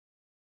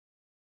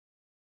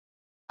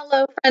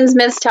Hello friends,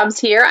 Ms. Tubbs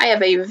here. I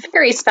have a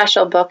very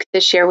special book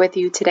to share with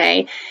you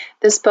today.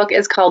 This book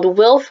is called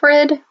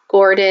Wilfred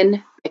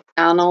Gordon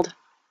McDonald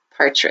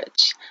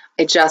Partridge.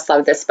 I just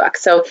love this book.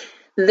 So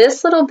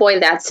this little boy,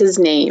 that's his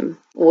name,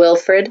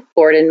 Wilfred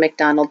Gordon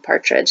McDonald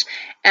Partridge.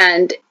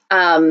 And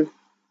in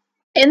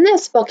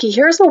this book, he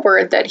hears a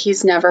word that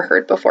he's never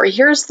heard before. He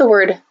hears the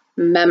word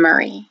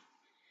memory.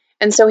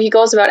 And so he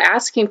goes about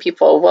asking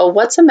people, well,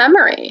 what's a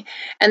memory?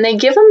 And they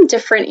give him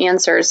different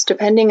answers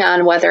depending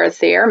on whether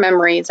their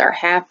memories are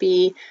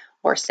happy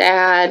or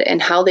sad and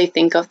how they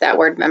think of that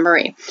word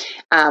memory,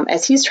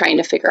 as he's trying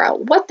to figure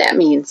out what that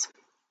means.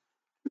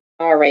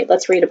 All right,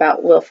 let's read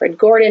about Wilfred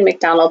Gordon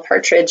McDonald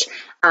Partridge.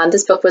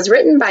 This book was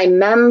written by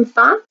Mem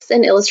Fox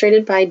and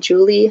illustrated by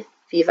Julie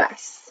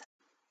Vivas.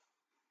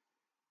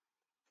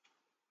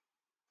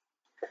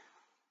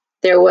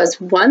 There was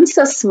once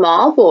a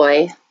small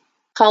boy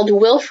called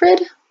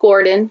Wilfred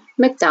Gordon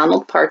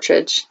McDonald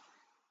Partridge.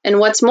 And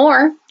what's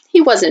more, he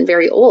wasn't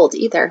very old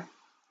either.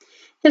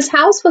 His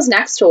house was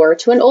next door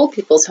to an old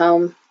people's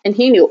home, and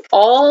he knew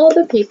all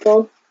the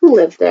people who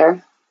lived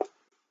there.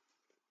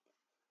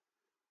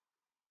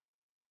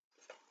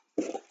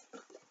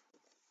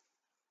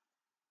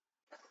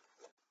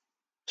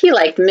 He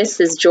liked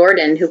Mrs.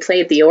 Jordan, who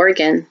played the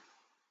organ.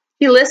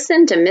 He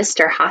listened to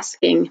Mr.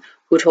 Hosking,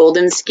 who told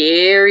him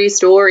scary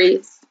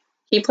stories.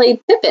 He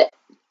played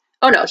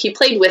He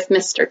played with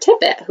Mr.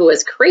 Tippet, who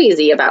was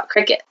crazy about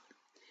cricket.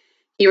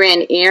 He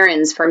ran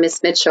errands for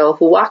Miss Mitchell,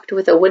 who walked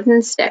with a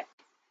wooden stick.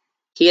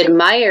 He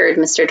admired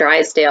Mr.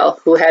 Drysdale,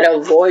 who had a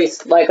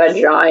voice like a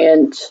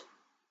giant.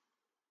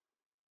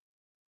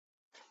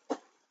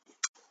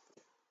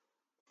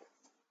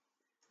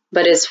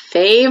 But his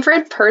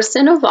favorite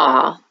person of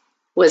all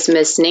was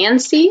Miss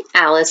Nancy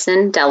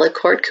Allison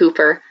Delacourt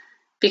Cooper,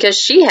 because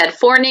she had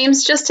 4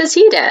 names just as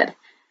he did.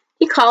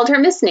 He called her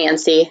Miss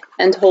Nancy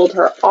and told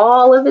her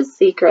all of his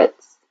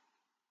secrets.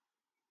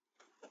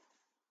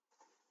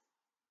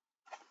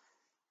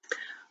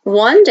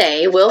 One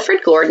day,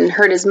 Wilfred Gordon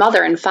heard his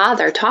mother and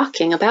father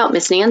talking about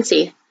Miss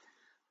Nancy.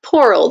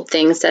 "Poor old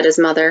thing," said his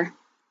mother.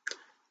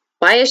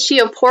 "Why is she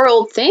a poor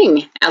old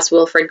thing?" asked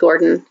Wilfred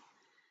Gordon.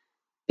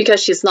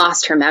 "Because she's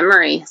lost her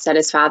memory," said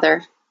his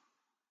father.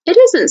 "It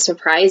isn't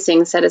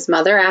surprising," said his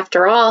mother.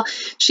 "After all,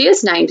 she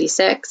is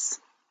 96.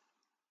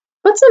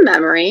 "What's a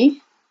memory?"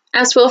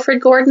 asked Wilfred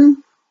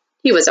Gordon.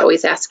 He was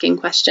always asking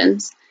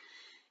questions.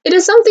 "It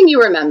is something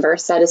you remember,"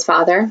 said his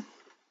father.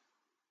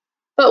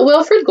 But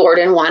Wilfred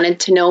Gordon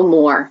wanted to know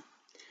more.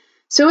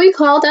 So he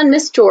called on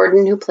Miss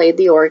Jordan, who played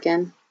the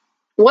organ.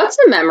 "What's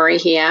a memory?"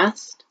 he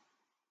asked.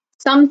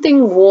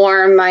 "Something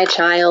warm, my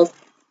child,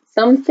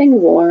 something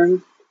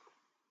warm."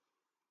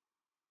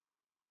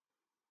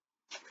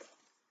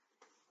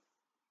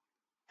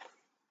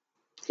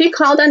 He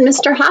called on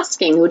Mr.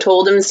 Hosking, who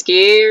told him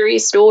scary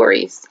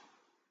stories.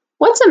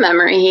 "What's a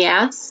memory?" he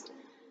asked.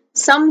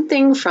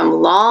 "Something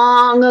from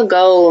long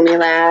ago, me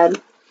lad,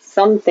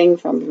 something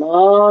from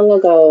long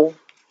ago."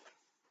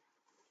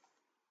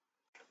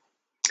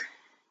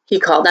 He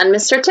called on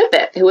Mr.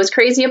 Tippet, who was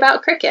crazy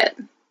about cricket.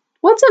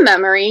 "What's a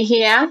memory?"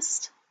 he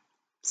asked.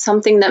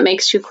 "Something that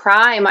makes you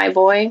cry, my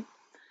boy,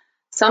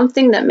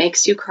 something that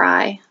makes you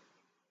cry."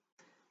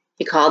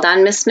 He called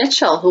on Miss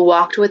Mitchell, who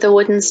walked with a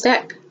wooden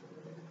stick.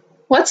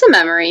 "What's a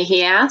memory?"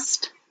 he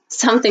asked.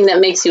 "Something that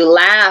makes you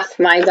laugh,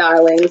 my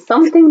darling,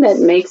 something that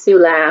makes you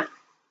laugh."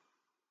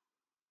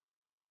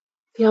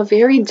 See how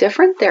very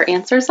different their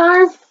answers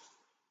are?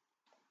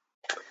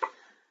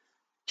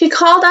 He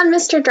called on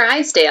Mr.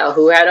 Drysdale,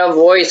 who had a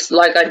voice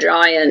like a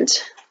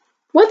giant.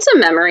 "What's a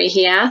memory?"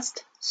 he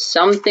asked.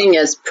 "Something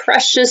as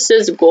precious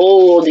as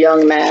gold,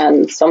 young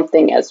man,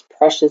 something as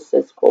precious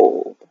as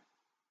gold."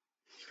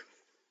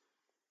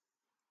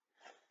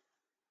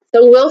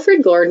 So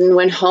Wilfred Gordon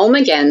went home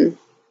again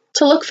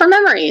to look for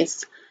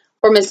memories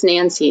for Miss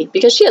Nancy,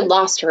 because she had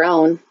lost her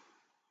own.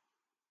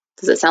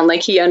 Does it sound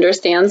like he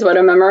understands what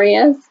a memory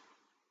is?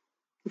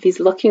 If he's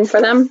looking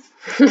for them?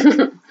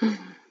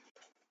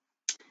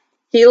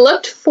 He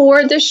looked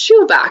for the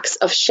shoebox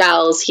of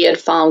shells he had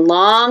found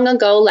long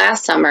ago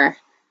last summer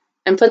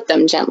and put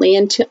them gently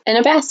in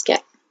a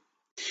basket.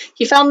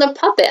 He found the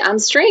puppet on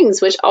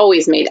strings, which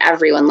always made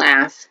everyone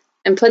laugh,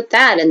 and put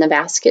that in the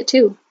basket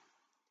too.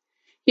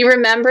 He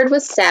remembered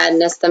with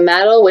sadness the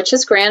medal which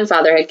his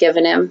grandfather had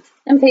given him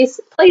and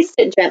placed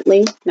it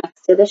gently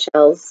next to the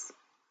shells.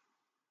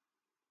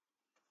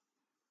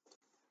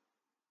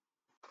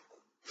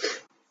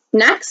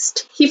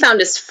 Next, he found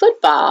his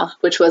football,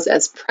 which was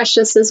as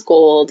precious as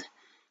gold.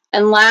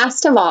 And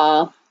last of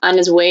all, on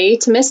his way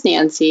to Miss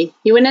Nancy,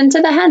 he went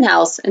into the hen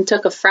house and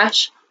took a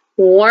fresh,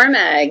 warm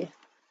egg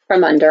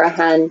from under a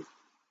hen.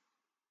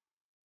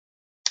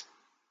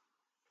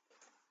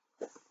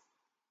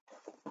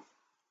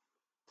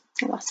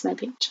 I lost my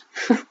page.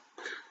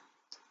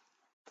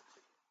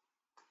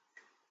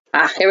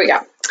 Here we go.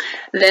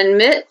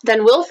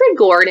 Then Wilfred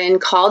Gordon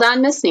called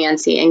on Miss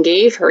Nancy and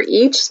gave her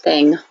each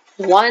thing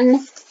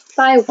one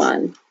by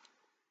one.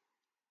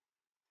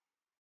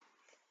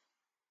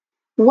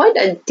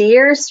 What a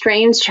dear,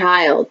 strange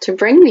child to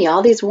bring me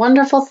all these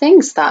wonderful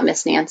things, thought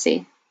Miss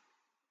Nancy.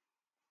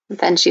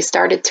 Then she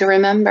started to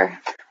remember.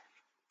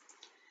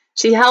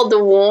 She held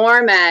the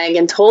warm egg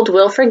and told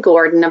Wilfred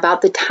Gordon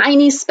about the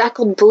tiny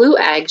speckled blue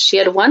egg she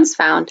had once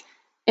found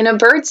in a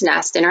bird's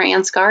nest in her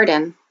aunt's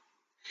garden.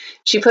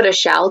 She put a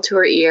shell to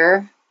her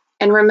ear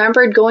and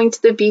remembered going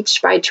to the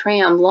beach by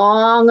tram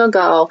long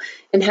ago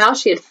and how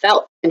she had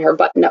felt in her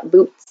button-up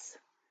boots.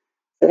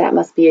 So that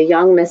must be a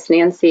young Miss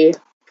Nancy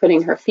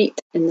putting her feet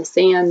in the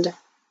sand.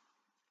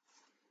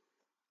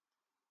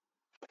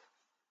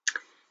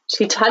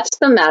 She touched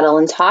the metal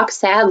and talked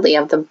sadly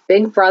of the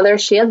big brother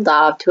she had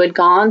loved who had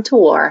gone to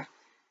war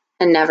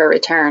and never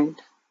returned.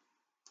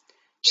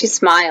 She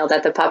smiled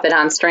at the puppet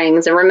on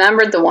strings and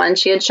remembered the one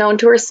she had shown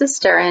to her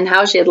sister and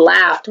how she had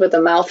laughed with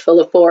a mouthful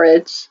of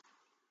porridge.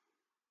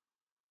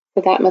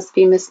 So that must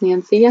be Miss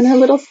Nancy and her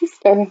little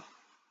sister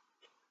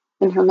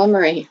in her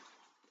memory.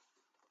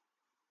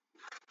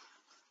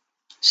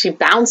 She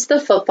bounced the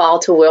football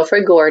to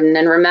Wilfred Gordon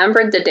and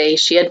remembered the day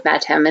she had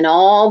met him and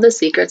all the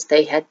secrets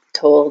they had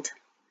told.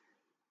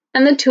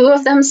 And the two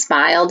of them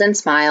smiled and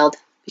smiled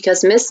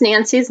because Miss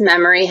Nancy's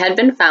memory had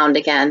been found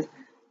again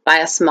by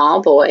a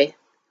small boy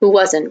who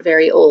wasn't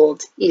very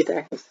old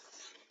either.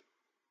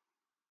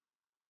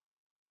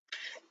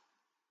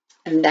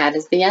 And that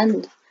is the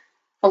end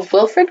of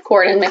Wilfred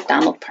Gordon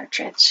McDonald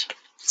Partridge.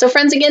 So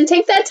friends, again,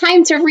 take that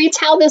time to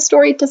retell this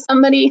story to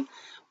somebody.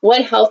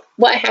 What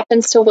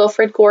happens to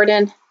Wilfred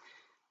Gordon?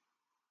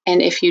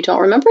 And if you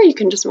don't remember, you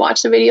can just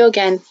watch the video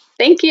again.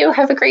 Thank you.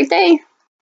 Have a great day.